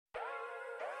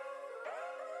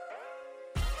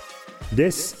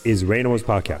This is Reynolds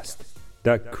Podcast,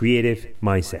 The Creative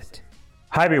Mindset.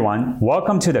 Hi everyone,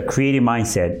 welcome to The Creative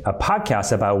Mindset, a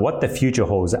podcast about what the future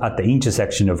holds at the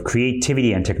intersection of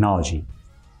creativity and technology.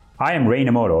 I am Ray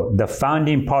Namoto, the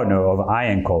founding partner of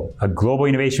I&Co, a global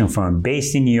innovation firm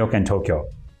based in New York and Tokyo.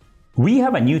 We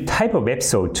have a new type of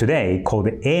episode today called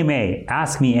AMA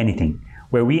Ask Me Anything,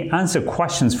 where we answer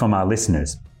questions from our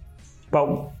listeners. But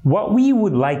what we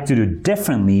would like to do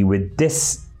differently with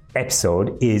this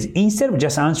episode is, instead of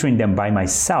just answering them by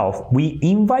myself, we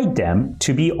invite them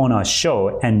to be on our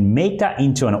show and make that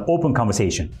into an open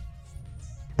conversation.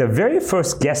 The very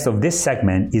first guest of this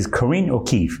segment is Corinne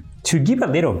O'Keefe. To give a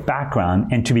little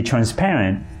background and to be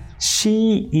transparent,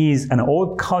 she is an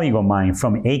old colleague of mine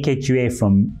from AKQA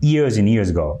from years and years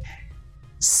ago.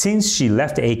 Since she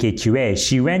left AKQA,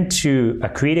 she went to a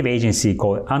creative agency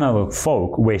called Analog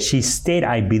Folk, where she stayed,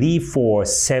 I believe, for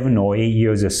 7 or 8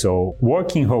 years or so,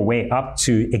 working her way up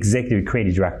to executive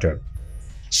creative director.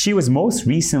 She was most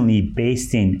recently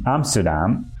based in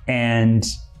Amsterdam, and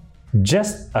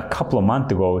just a couple of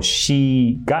months ago,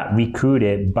 she got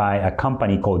recruited by a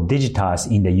company called Digitas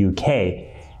in the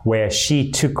UK, where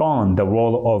she took on the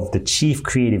role of the Chief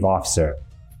Creative Officer.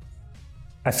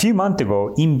 A few months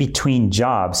ago, in between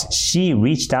jobs, she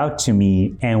reached out to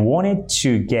me and wanted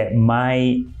to get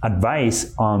my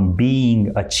advice on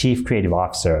being a Chief Creative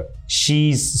Officer.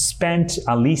 She's spent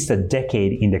at least a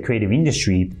decade in the creative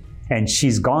industry, and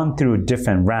she's gone through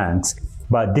different ranks,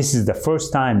 but this is the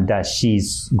first time that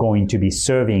she's going to be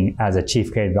serving as a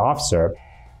Chief Creative Officer.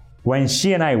 When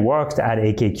she and I worked at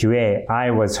AKQA,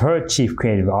 I was her Chief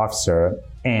Creative Officer,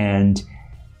 and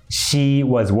she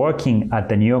was working at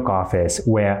the New York office,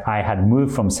 where I had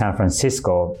moved from San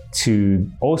Francisco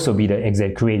to also be the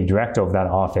executive creative director of that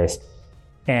office.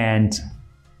 And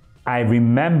I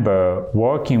remember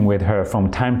working with her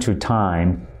from time to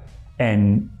time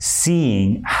and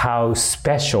seeing how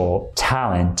special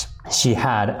talent she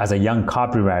had as a young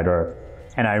copywriter.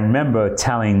 And I remember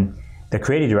telling the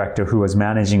creative director, who was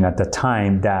managing at the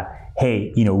time, that,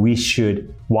 hey, we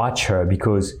should watch her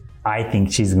because I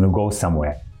think she's going to go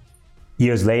somewhere.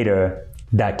 Years later,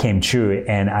 that came true,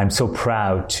 and I'm so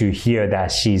proud to hear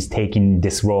that she's taking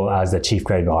this role as the Chief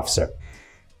Creative Officer.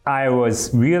 I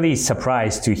was really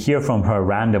surprised to hear from her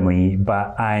randomly,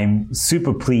 but I'm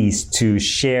super pleased to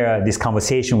share this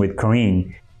conversation with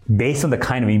Corinne based on the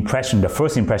kind of the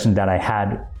first impression that I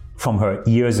had from her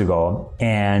years ago,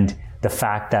 and the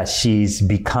fact that she's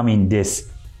becoming this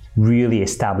really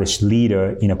established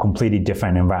leader in a completely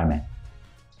different environment.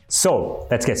 So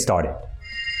let's get started.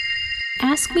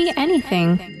 Ask me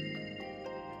anything.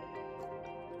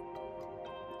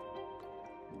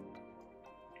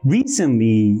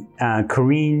 Recently,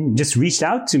 Corinne just reached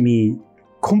out to me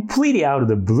completely out of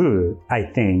the blue, I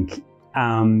think.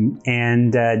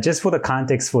 Just for the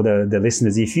context for the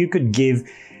listeners, if you could give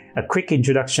a quick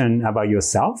introduction about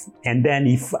yourself, and then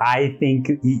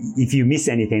if you miss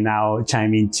anything, I'll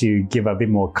chime in to give a bit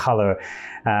more color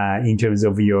in terms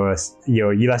of your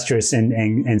illustrious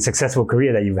and successful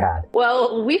career that you've had.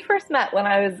 Well, we first met when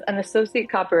I was an associate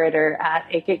copywriter at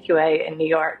AKQA in New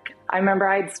York. I remember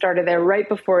I'd started there right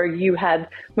before you had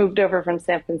moved over from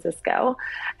San Francisco.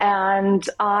 And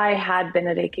I had been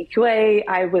at AKQA,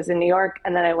 I was in New York,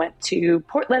 and then I went to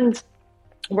Portland,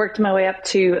 worked my way up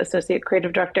to associate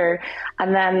creative director.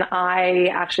 And then I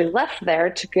actually left there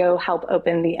to go help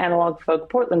open the Analog Folk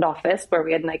Portland office, where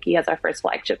we had Nike as our first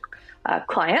flagship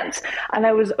client. And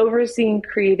I was overseeing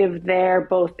creative there,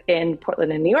 both in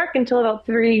Portland and New York, until about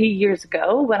 3 years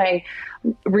ago, when I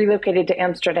relocated to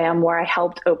Amsterdam, where I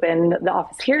helped open the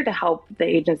office here to help the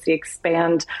agency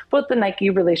expand both the Nike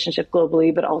relationship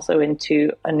globally, but also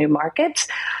into a new market.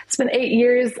 It's been 8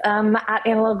 years at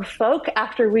Analog Folk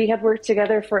after we had worked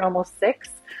together for almost 6.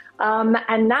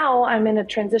 And now I'm in a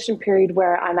transition period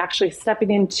where I'm actually stepping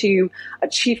into a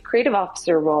chief creative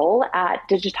officer role at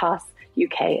Digitas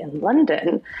UK in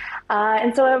London.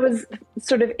 And so I was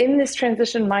sort of in this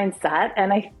transition mindset,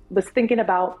 and I was thinking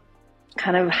about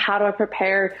kind of how do I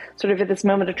prepare sort of at this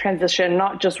moment of transition,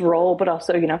 not just role, but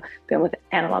also, been with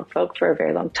Analog Folk for a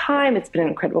very long time. It's been an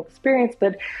incredible experience.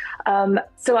 But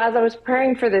so as I was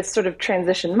preparing for this sort of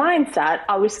transition mindset,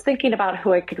 I was thinking about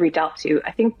who I could reach out to.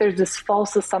 I think there's this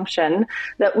false assumption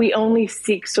that we only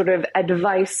seek sort of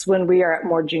advice when we are at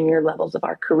more junior levels of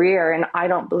our career. And I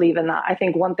don't believe in that. I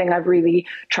think one thing I've really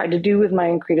tried to do with my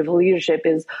own creative leadership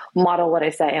is model what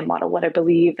I say and model what I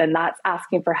believe. And that's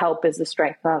asking for help is a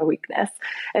strength, not a weakness.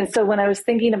 And so when I was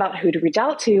thinking about who to reach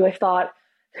out to, I thought,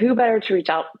 who better to reach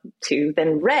out to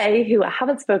than Ray, who I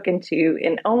haven't spoken to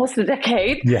in almost a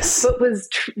decade, yes, but was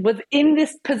in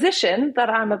this position that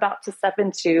I'm about to step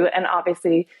into, and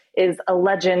obviously is a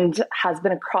legend, has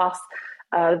been across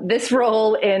this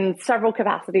role in several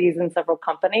capacities in several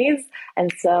companies.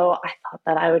 And so I thought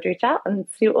that I would reach out and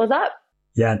see what was up.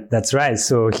 Yeah, that's right.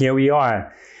 So here we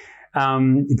are.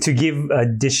 To give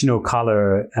additional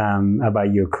color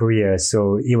about your career,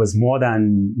 so it was more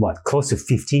than, close to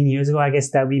 15 years ago, I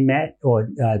guess, that we met, or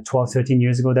 12, 13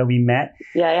 years ago that we met.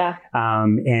 Yeah. I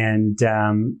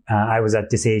was at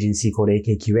this agency called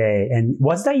AKQA. And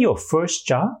was that your first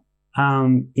job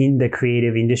in the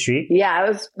creative industry? Yeah, it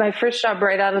was my first job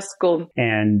right out of school.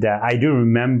 And I do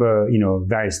remember,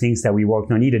 various things that we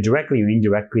worked on, either directly or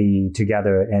indirectly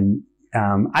together. And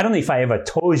I don't know if I ever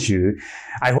told you.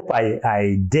 I hope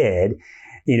I did.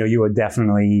 You were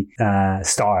definitely a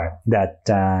star that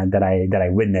I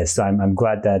witnessed. So I'm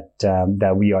glad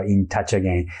that we are in touch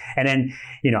again. And then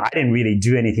I didn't really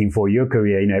do anything for your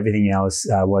career. Everything else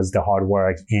was the hard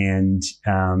work and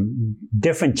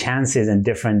different chances and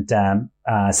different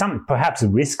some perhaps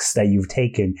risks that you've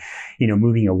taken.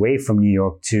 Moving away from New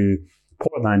York to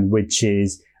Portland, which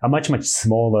is a much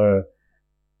smaller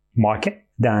market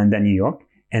than New York,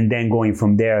 and then going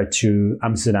from there to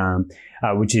Amsterdam,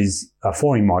 which is a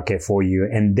foreign market for you,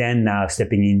 and then now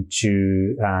stepping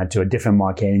into to a different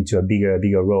market, into a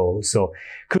bigger role. So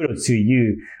kudos to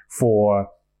you for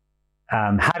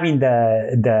having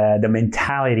the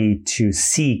mentality to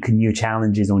seek new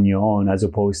challenges on your own, as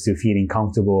opposed to feeling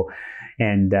comfortable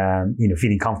and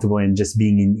feeling comfortable in just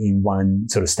being in one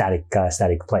sort of static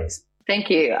place.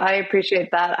 Thank you. I appreciate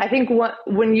that. I think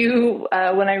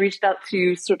when I reached out to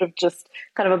you sort of just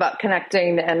kind of about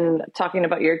connecting and talking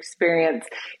about your experience,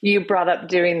 you brought up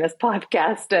doing this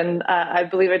podcast. And I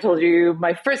believe I told you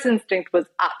my first instinct was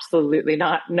absolutely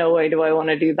not. No way do I want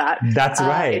to do that. That's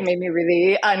right. It made me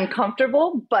really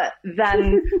uncomfortable. But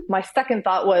then my second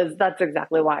thought was, that's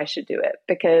exactly why I should do it,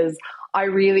 because I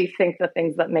really think the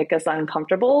things that make us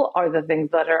uncomfortable are the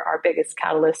things that are our biggest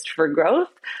catalyst for growth.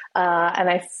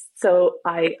 So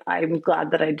I'm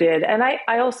glad that I did. And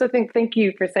I also think, thank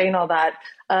you for saying all that.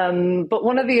 But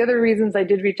one of the other reasons I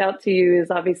did reach out to you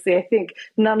is obviously I think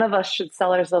none of us should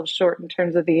sell ourselves short in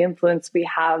terms of the influence we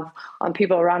have on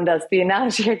people around us. The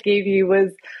analogy I gave you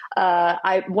was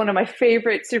one of my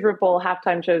favorite Super Bowl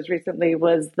halftime shows recently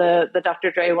was the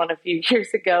Dr. Dre one a few years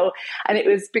ago. And it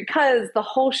was because the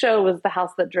whole show was the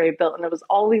house that Dre built. And it was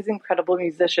all these incredible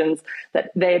musicians that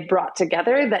they had brought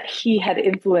together that he had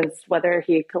influenced, whether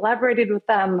he collaborated with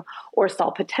them or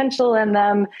saw potential in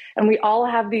them. And we all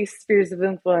have these spheres of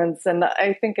influence. And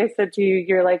I think I said to you,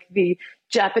 you're like the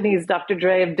Japanese Dr.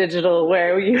 Dre of digital,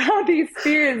 where you have these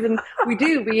spheres, and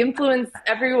we influence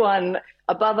everyone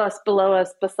above us, below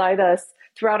us, beside us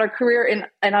throughout our career.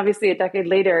 And obviously a decade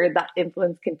later, that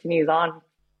influence continues on.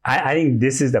 I think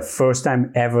this is the first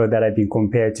time ever that I've been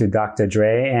compared to Dr.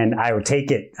 Dre, and I will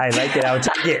take it. I like it. I will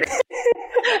take it.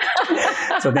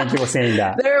 So thank you for saying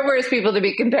that. There are worse people to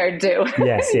be compared to.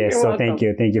 Yes. So welcome.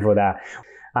 Thank you for that.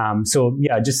 So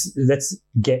yeah, just let's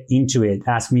get into it.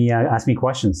 Ask me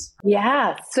questions.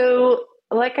 Yeah. So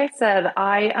like I said,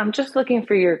 I am just looking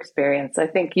for your experience. I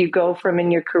think you go from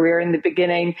in your career in the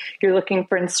beginning, you're looking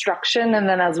for instruction. And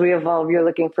then as we evolve, you're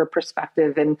looking for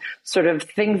perspective and sort of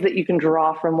things that you can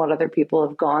draw from what other people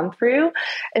have gone through.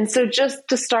 And so just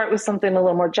to start with something a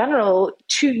little more general,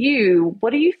 to you,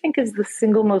 what do you think is the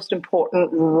single most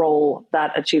important role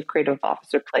that a chief creative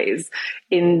officer plays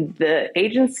in the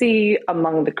agency,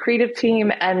 among the creative team,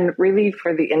 and really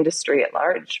for the industry at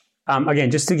large?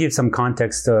 Again, just to give some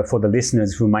context for the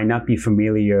listeners who might not be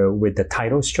familiar with the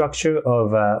title structure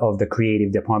of the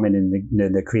creative department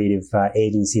and the creative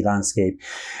agency landscape,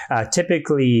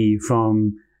 typically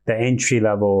from the entry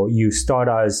level, you start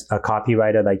as a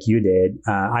copywriter like you did.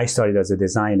 I started as a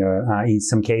designer. In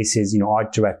some cases,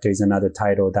 art director is another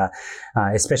title that,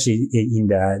 especially in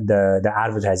the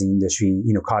advertising industry,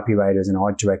 copywriters and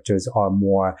art directors are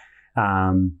more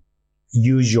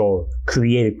usual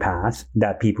creative path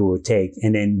that people would take.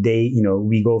 And then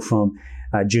we go from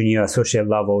junior associate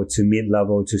level to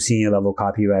mid-level to senior level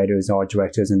copywriters, art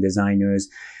directors, and designers.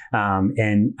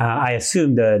 And I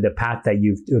assume the path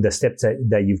the steps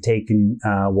that you've taken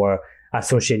were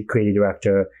associate creative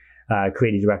director.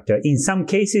 In some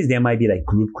cases, there might be like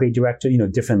group creative director,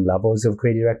 different levels of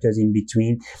creative directors in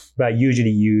between. But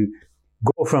usually you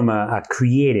go from a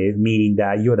creative, meaning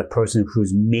that you're the person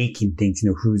who's making things,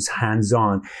 who's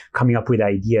hands-on, coming up with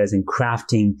ideas and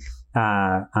crafting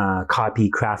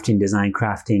copy, crafting design,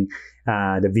 crafting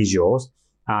the visuals.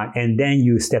 And then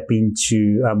you step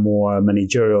into a more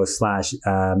managerial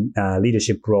 /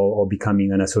 leadership role, or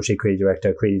becoming an associate creative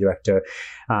director.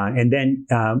 And then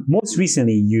most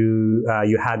recently, you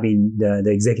have been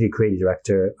the executive creative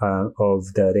director of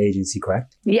the agency,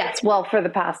 correct? Yes. Well, for the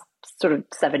past sort of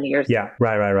 7 years. Yeah,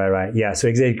 right. Yeah. So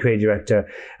executive creative director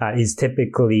is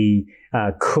typically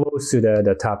close to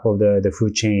the top of the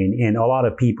food chain. And a lot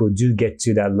of people do get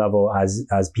to that level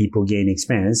as people gain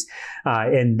experience.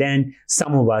 And then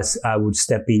some of us would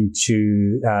step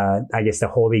into, I guess, the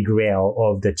holy grail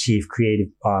of the chief creative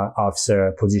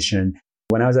officer position.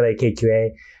 When I was at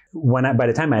AKQA, by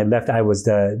the time I left, I was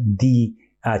the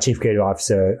chief creative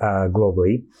officer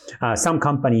globally. Some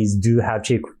companies do have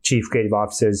chief creative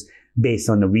officers based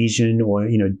on the region or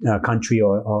country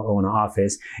or an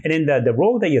office. And then the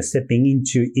role that you're stepping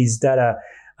into, is that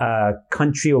a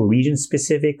country or region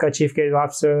specific chief creative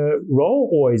officer role,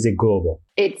 or is it global?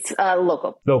 It's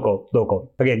local.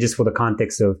 Local. Again, just for the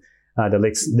context of the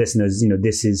listeners,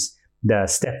 this is the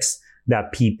steps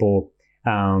that people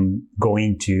go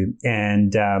into.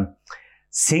 And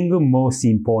single most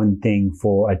important thing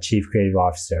for a chief creative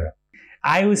officer,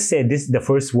 I would say this, the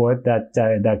first word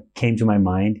that came to my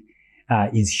mind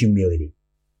is humility.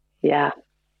 Yeah,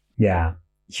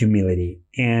 humility.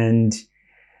 And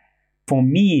for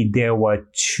me, there were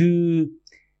two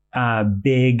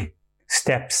big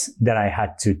steps that I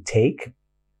had to take.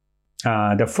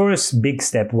 The first big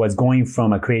step was going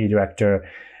from a creative director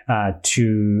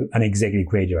to an executive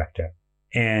creative director.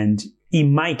 And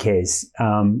in my case,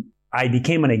 I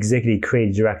became an executive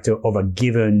creative director of a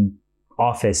given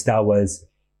office that was,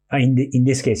 in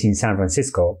this case, in San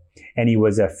Francisco, and it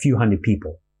was a few hundred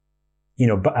people.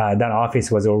 That office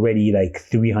was already like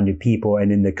 300 people,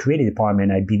 and in the creative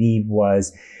department, I believe,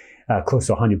 was close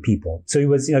to 100 people. So it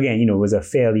was, again, it was a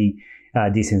fairly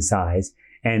decent size.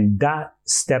 And that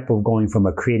step of going from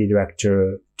a creative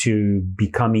director to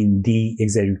becoming the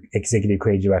executive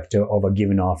creative director of a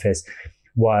given office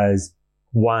was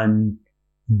one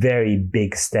very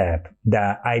big step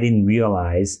that I didn't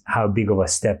realize how big of a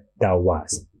step that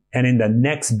was. And then the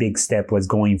next big step was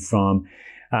going from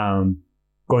the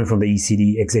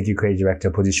ECD, executive creative director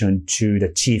position, to the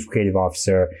chief creative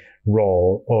officer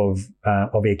role of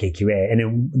AKQA. And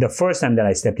then the first time that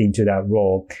I stepped into that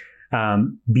role,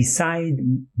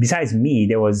 besides me,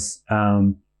 there was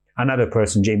another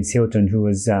person, James Hilton, who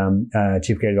was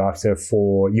chief creative officer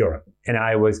for Europe. And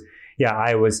I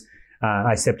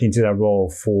stepped into that role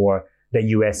for the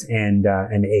US and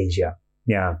Asia.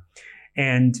 Yeah.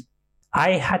 And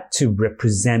I had to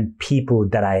represent people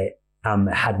that I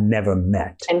had never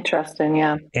met. Interesting,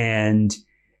 yeah. And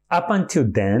up until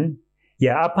then,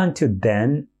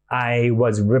 I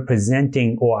was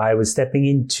representing, or I was stepping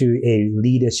into a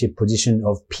leadership position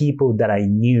of people that I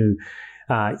knew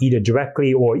either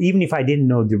directly, or even if I didn't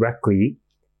know directly,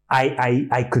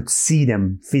 I could see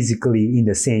them physically in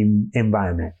the same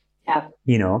environment.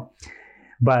 Yeah.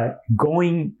 But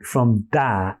going from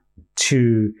that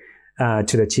to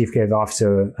the chief creative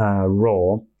officer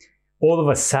role, all of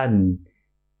a sudden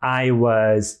I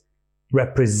was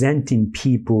representing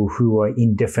people who were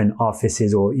in different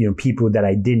offices, or people that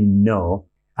I didn't know.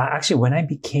 Actually, when I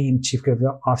became chief creative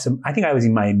officer, I think I was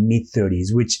in my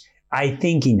mid-30s, which I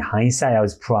think in hindsight I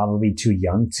was probably too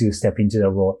young to step into the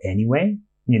role anyway.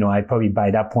 I probably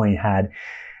by that point had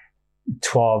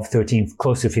 12, 13,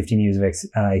 close to 15 years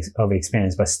of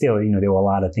experience, but still, there were a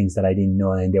lot of things that I didn't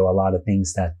know, and there were a lot of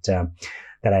things that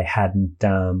I hadn't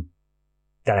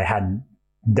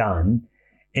done,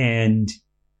 and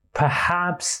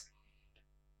perhaps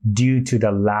due to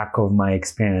the lack of my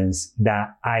experience,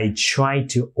 that I tried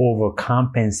to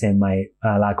overcompensate my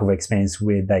lack of experience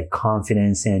with like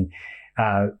confidence and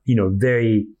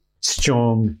very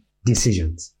strong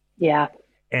decisions. Yeah.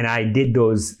 And I did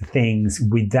those things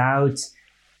without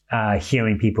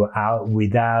hearing people out,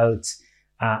 without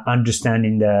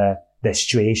understanding the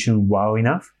situation well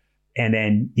enough. And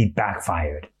then it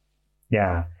backfired.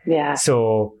 Yeah. Yeah.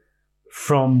 So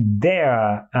from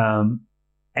there,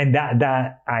 and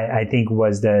that I think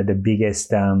was the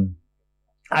biggest,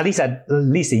 at least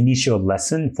the initial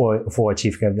lesson for a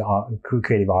chief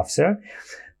creative officer.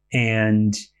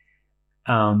 And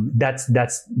that's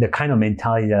the kind of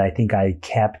mentality that I think I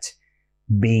kept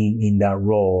being in that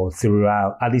role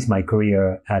throughout at least my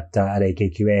career at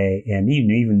AKQA, and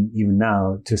even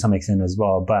now to some extent as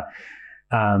well. But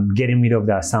getting rid of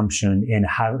the assumption and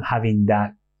having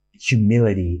that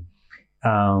humility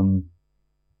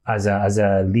as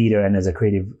a leader and as a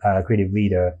creative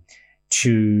leader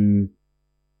to,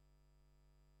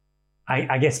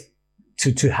 I guess,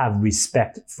 to have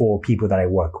respect for people that I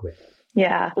work with.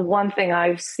 Yeah. One thing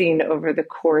I've seen over the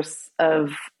course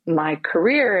of my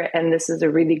career, and this is a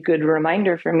really good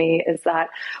reminder for me, is that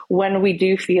when we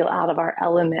do feel out of our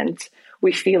element,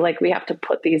 we feel like we have to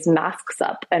put these masks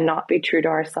up and not be true to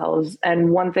ourselves.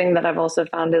 And one thing that I've also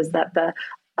found is that the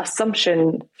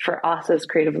assumption for us as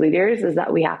creative leaders is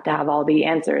that we have to have all the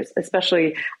answers,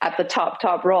 especially at the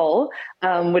top role,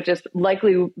 which is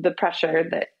likely the pressure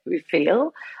that we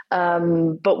feel.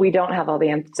 But we don't have all the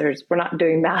answers. We're not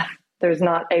doing math. There's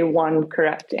not a one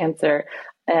correct answer.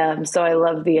 So I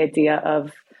love the idea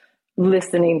of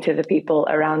listening to the people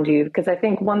around you, because I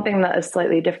think one thing that is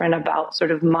slightly different about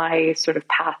sort of my sort of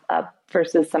path up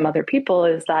versus some other people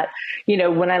is that, you know,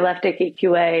 when I left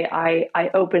AKQA, I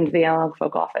opened the Analog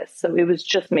Folk office. So it was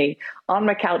just me on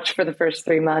my couch for the first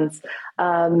 3 months.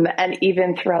 And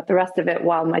even throughout the rest of it,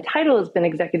 while my title has been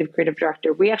Executive Creative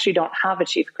Director, we actually don't have a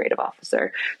Chief Creative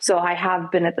Officer. So I have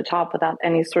been at the top without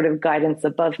any sort of guidance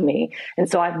above me. And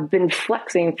so I've been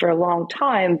flexing for a long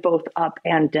time, both up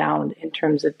and down, in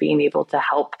terms of being able to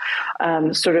help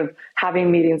sort of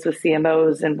having meetings with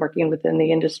CMOs and working within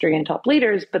the industry and top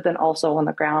leaders, but then also on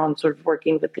the ground, sort of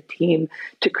working with the team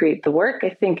to create the work. I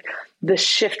think the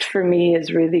shift for me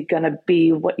is really going to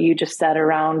be what you just said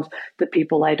around the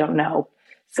people I don't know.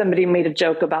 Somebody made a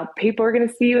joke about people are going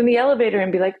to see you in the elevator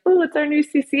and be like, oh, it's our new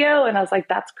CCO. And I was like,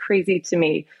 that's crazy to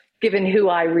me, given who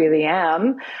I really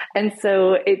am. And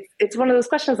so it's one of those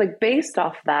questions, like, based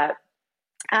off that,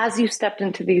 as you stepped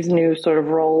into these new sort of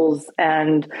roles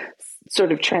and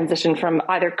sort of transitioned from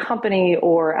either company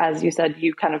or, as you said,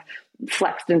 you kind of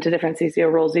flexed into different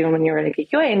CCO roles even when you were at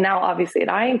AKQA, and now obviously at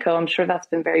INCO, I'm sure that's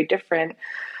been very different.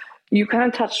 You kind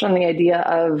of touched on the idea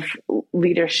of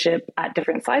leadership at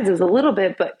different sizes a little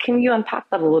bit, but can you unpack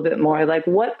that a little bit more? Like,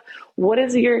 what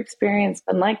has your experience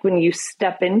been like when you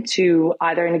step into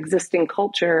either an existing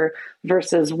culture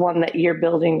versus one that you're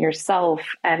building yourself,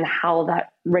 and how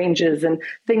that ranges, and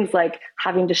things like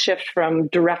having to shift from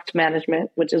direct management,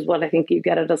 which is what I think you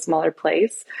get at a smaller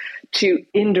place, to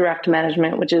indirect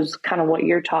management, which is kind of what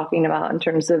you're talking about in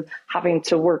terms of having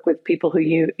to work with people who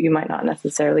you might not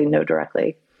necessarily know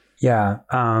directly. Yeah.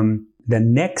 The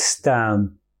next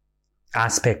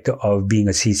aspect of being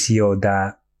a CCO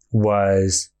that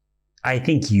was, I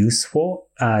think, useful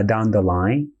down the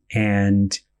line,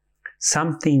 and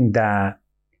something that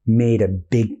made a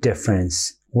big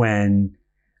difference when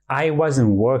I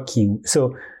wasn't working.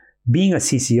 So being a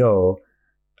CCO,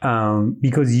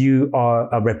 because you are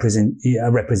a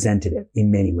representative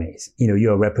in many ways. You know,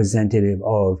 you're a representative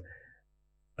of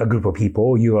a group of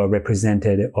people, you are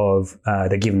representative of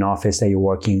the given office that you're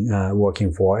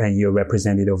working for, and you're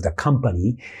representative of the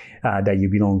company that you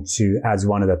belong to as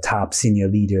one of the top senior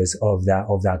leaders of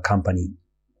that company.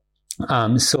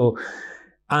 So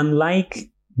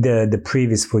unlike the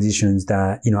previous positions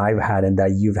that, you know, I've had and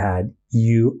that you've had,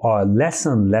 you are less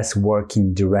and less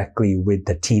working directly with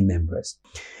the team members.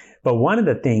 But one of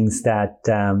the things that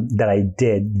I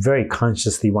did very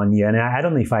consciously one year, and I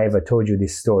don't know if I ever told you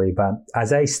this story, but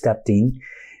as I stepped in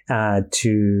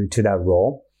to that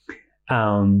role,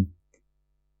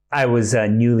 I was a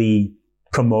newly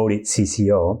promoted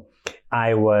CCO.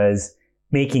 I was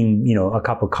making, you know, a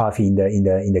cup of coffee in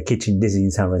the kitchen. This is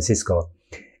in San Francisco,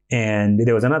 and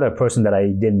there was another person that I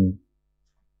didn't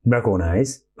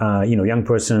recognize, young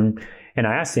person. And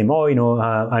I asked him,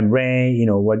 I'm Ray,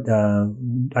 what,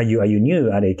 are you new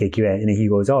at AKQA? And he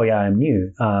goes, oh yeah, I'm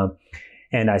new.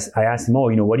 And I asked him,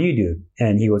 what do you do?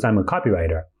 And he goes, I'm a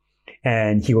copywriter.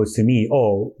 And he goes to me,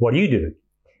 oh, what do you do?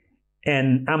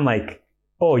 And I'm like,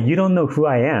 oh, you don't know who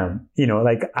I am.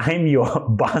 I'm your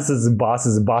boss's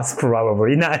boss,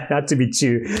 probably. Not to be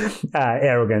too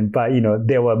arrogant, but,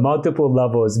 there were multiple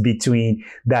levels between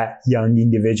that young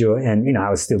individual and,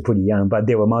 I was still pretty young, but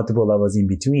there were multiple levels in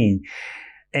between.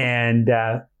 And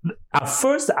at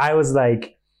first I was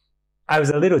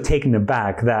a little taken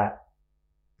aback that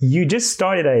you just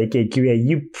started at AKQA.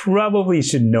 You probably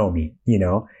should know me,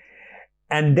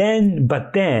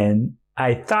 but then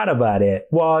I thought about it.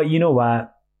 Well, you know what?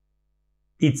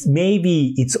 It's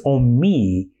on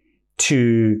me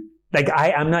to,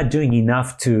 I'm not doing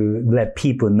enough to let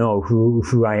people know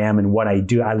who I am and what I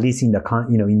do, at least in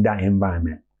in that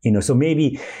environment. So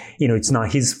maybe, it's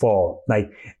not his fault.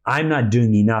 I'm not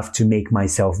doing enough to make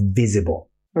myself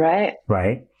visible. Right.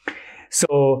 Right.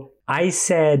 So I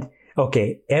said,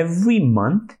 okay, every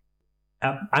month,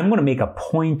 I'm going to make a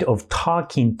point of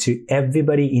talking to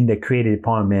everybody in the creative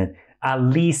department at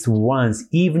least once,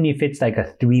 even if it's like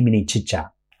a 3-minute chit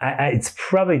chat. It's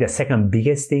probably the second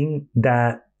biggest thing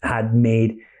that had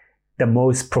made the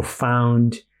most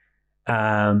profound,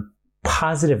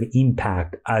 positive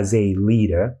impact as a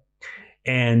leader.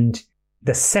 And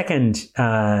the second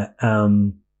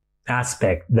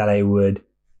aspect that I would,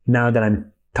 now that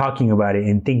I'm talking about it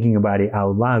and thinking about it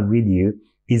out loud with you,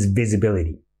 is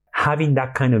visibility. Having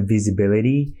that kind of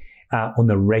visibility on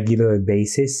a regular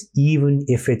basis, even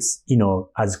if it's,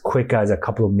 as quick as a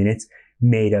couple of minutes,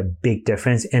 made a big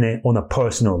difference, and on a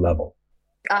personal level.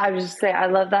 I would just say I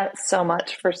love that so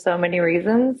much for so many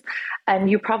reasons. And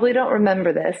you probably don't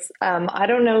remember this. I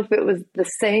don't know if it was the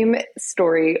same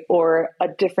story or a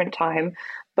different time,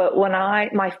 but when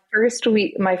my first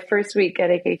week at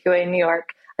AKQA in New York,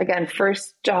 again,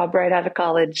 first job right out of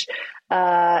college,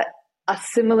 a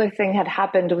similar thing had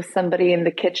happened with somebody in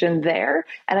the kitchen there.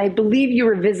 And I believe you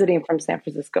were visiting from San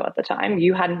Francisco at the time.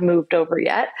 You hadn't moved over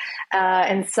yet.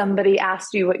 And somebody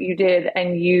asked you what you did,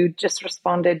 and you just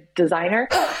responded, designer.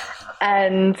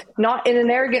 And not in an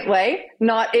arrogant way,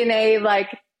 not in a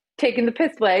like taking the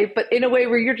piss way, but in a way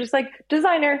where you're just like,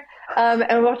 designer. And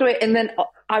we walked away. And then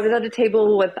I was at a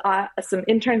table with some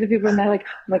interns and people, and they're like,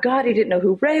 oh my God, he didn't know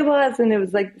who Ray was. And it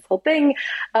was like this whole thing.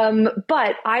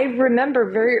 But I remember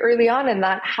very early on in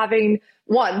that having,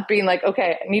 one, being like,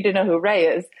 okay, I need to know who Ray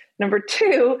is. Number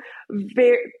two,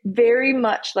 very, very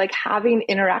much like having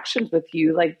interactions with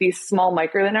you, like these small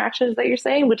micro interactions that you're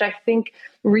saying, which I think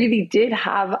really did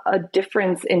have a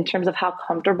difference in terms of how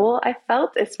comfortable I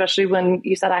felt, especially when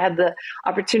you said I had the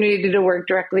opportunity to work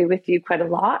directly with you quite a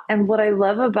lot. And what I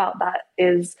love about that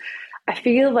is I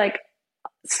feel like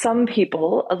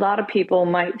a lot of people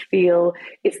might feel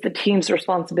it's the team's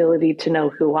responsibility to know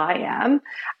who I am,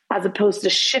 as opposed to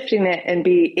shifting it and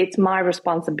it's my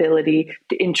responsibility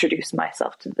to introduce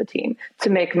myself to the team, to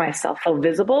make myself feel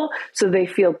visible so they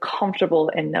feel comfortable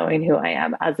in knowing who I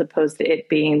am, as opposed to it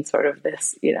being sort of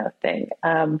this, thing.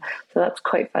 So that's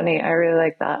quite funny. I really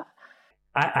like that.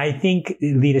 I think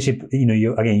leadership,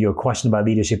 your question about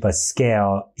leadership at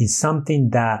scale is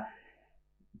something that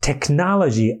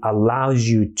technology allows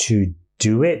you to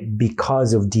do it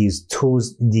because of these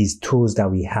tools that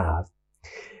we have.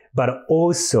 But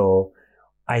also,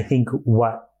 I think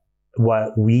what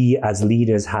we as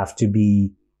leaders have to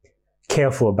be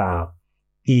careful about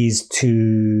is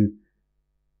to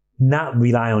not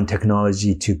rely on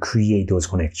technology to create those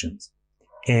connections,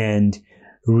 and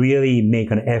really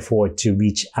make an effort to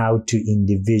reach out to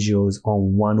individuals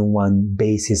on one-on-one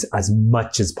basis as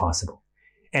much as possible.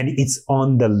 And it's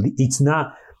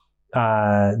not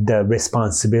the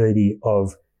responsibility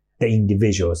of the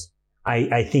individuals.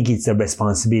 I think it's the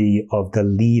responsibility of the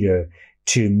leader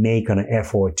to make an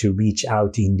effort to reach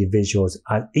out to individuals,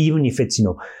 even if it's,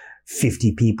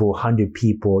 50 people, 100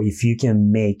 people, if you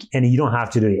can and you don't have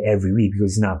to do it every week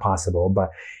because it's not possible, but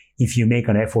if you make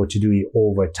an effort to do it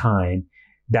over time,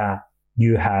 that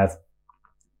you have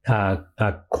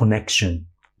a connection,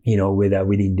 with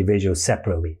individuals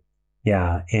separately.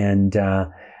 Yeah. And,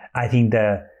 I think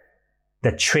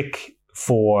the trick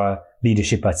for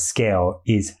leadership at scale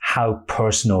is how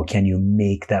personal can you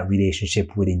make that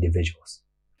relationship with individuals?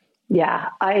 Yeah,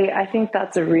 I think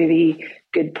that's a really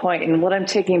good point. And what I'm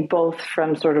taking both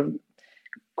from sort of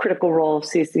critical role of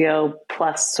CCO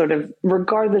plus sort of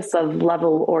regardless of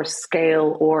level or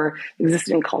scale or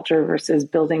existing culture versus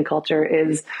building culture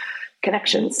is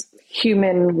connections,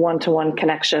 human one-to-one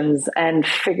connections, and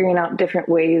figuring out different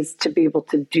ways to be able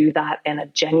to do that in a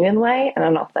genuine way and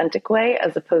an authentic way,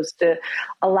 as opposed to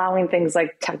allowing things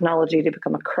like technology to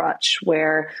become a crutch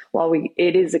where while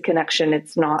it is a connection,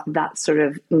 it's not that sort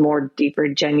of more deeper,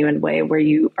 genuine way where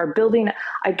you are building,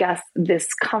 I guess, this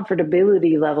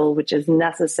comfortability level, which is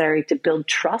necessary to build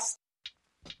trust.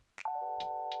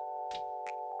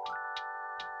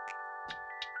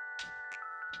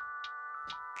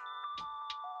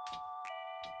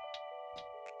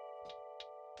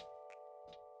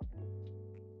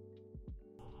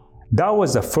 That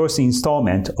was the first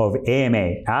installment of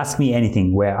AMA, Ask Me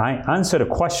Anything, where I answered a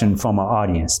question from our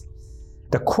audience.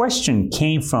 The question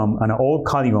came from an old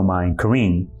colleague of mine,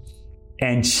 Corinne,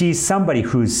 and she's somebody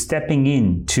who's stepping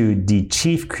into the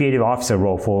Chief Creative Officer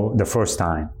role for the first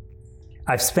time.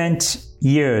 I've spent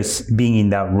years being in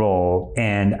that role,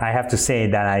 and I have to say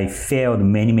that I failed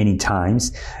many, many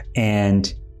times.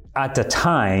 And at the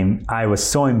time, I was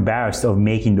so embarrassed of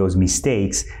making those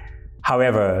mistakes.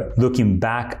 However, looking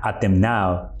back at them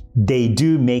now, they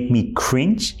do make me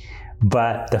cringe,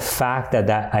 but the fact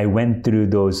that I went through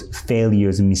those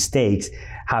failures and mistakes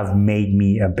have made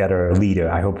me a better leader.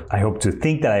 I hope to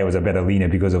think that I was a better leader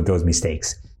because of those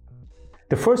mistakes.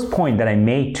 The first point that I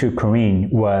made to Corinne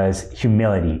was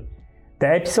humility. The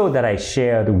episode that I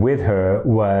shared with her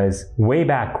was way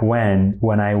back when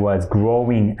I was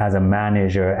growing as a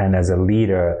manager and as a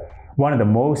leader. One of the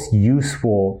most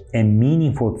useful and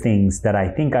meaningful things that I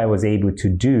think I was able to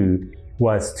do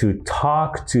was to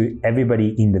talk to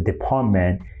everybody in the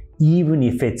department, even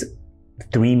if it's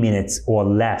 3 minutes or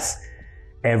less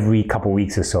every couple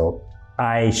weeks or so.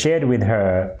 I shared with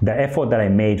her the effort that I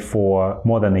made for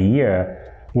more than a year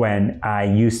when I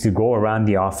used to go around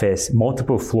the office,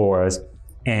 multiple floors,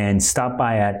 and stop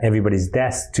by at everybody's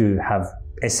desk to have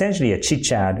essentially a chit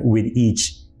chat with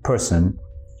each person.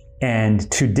 And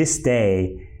to this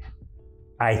day,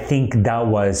 I think that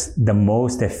was the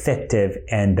most effective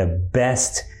and the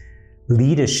best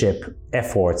leadership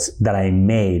efforts that I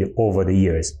made over the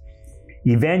years.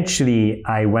 Eventually,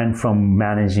 I went from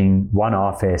managing one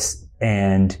office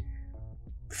and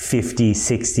 50,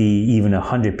 60, even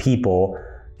 100 people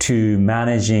to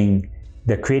managing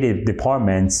the creative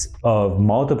departments of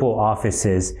multiple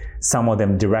offices, some of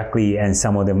them directly and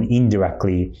some of them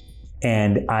indirectly.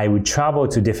 And I would travel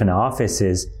to different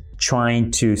offices trying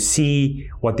to see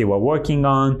what they were working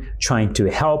on, trying to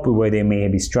help where they may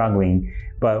be struggling.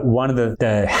 But one of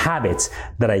the habits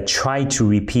that I tried to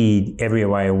repeat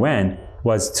everywhere I went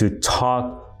was to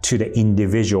talk to the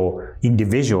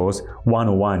individuals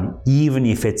one-on-one, even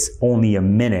if it's only a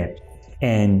minute,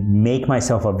 and make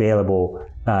myself available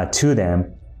to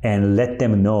them and let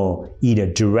them know either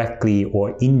directly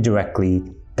or indirectly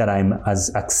that I'm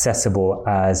as accessible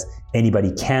as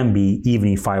anybody can be, even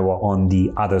if I were on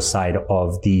the other side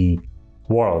of the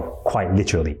world, quite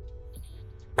literally.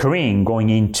 Corinne going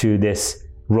into this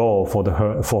role for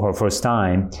her first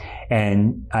time,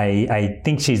 and I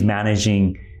think she's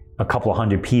managing a couple of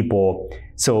hundred people,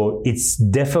 so it's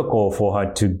difficult for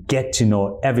her to get to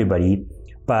know everybody,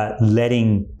 but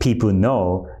letting people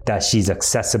know that she's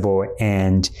accessible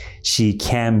and she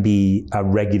can be a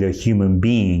regular human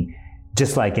being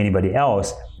just like anybody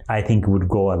else, I think would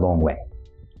go a long way.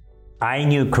 I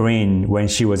knew Corinne when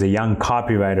she was a young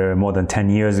copywriter more than 10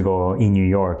 years ago in New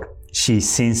York. She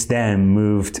since then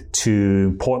moved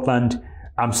to Portland,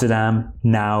 Amsterdam,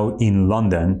 now in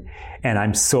London. And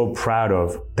I'm so proud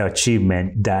of the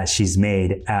achievement that she's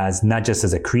made as not just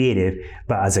as a creative,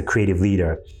 but as a creative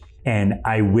leader. And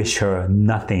I wish her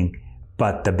nothing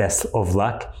but the best of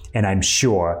luck. And I'm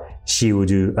sure she will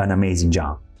do an amazing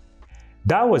job.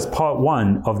 That was part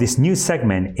 1 of this new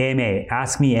segment, AMA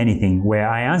Ask Me Anything, where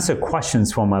I answer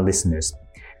questions from my listeners.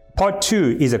 Part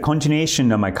 2 is a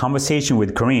continuation of my conversation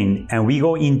with Corinne, and we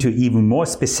go into even more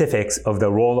specifics of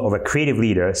the role of a creative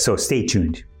leader, so stay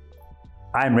tuned.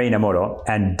 I'm Rei Namoto,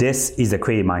 and this is The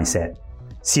Creative Mindset.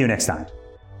 See you next time.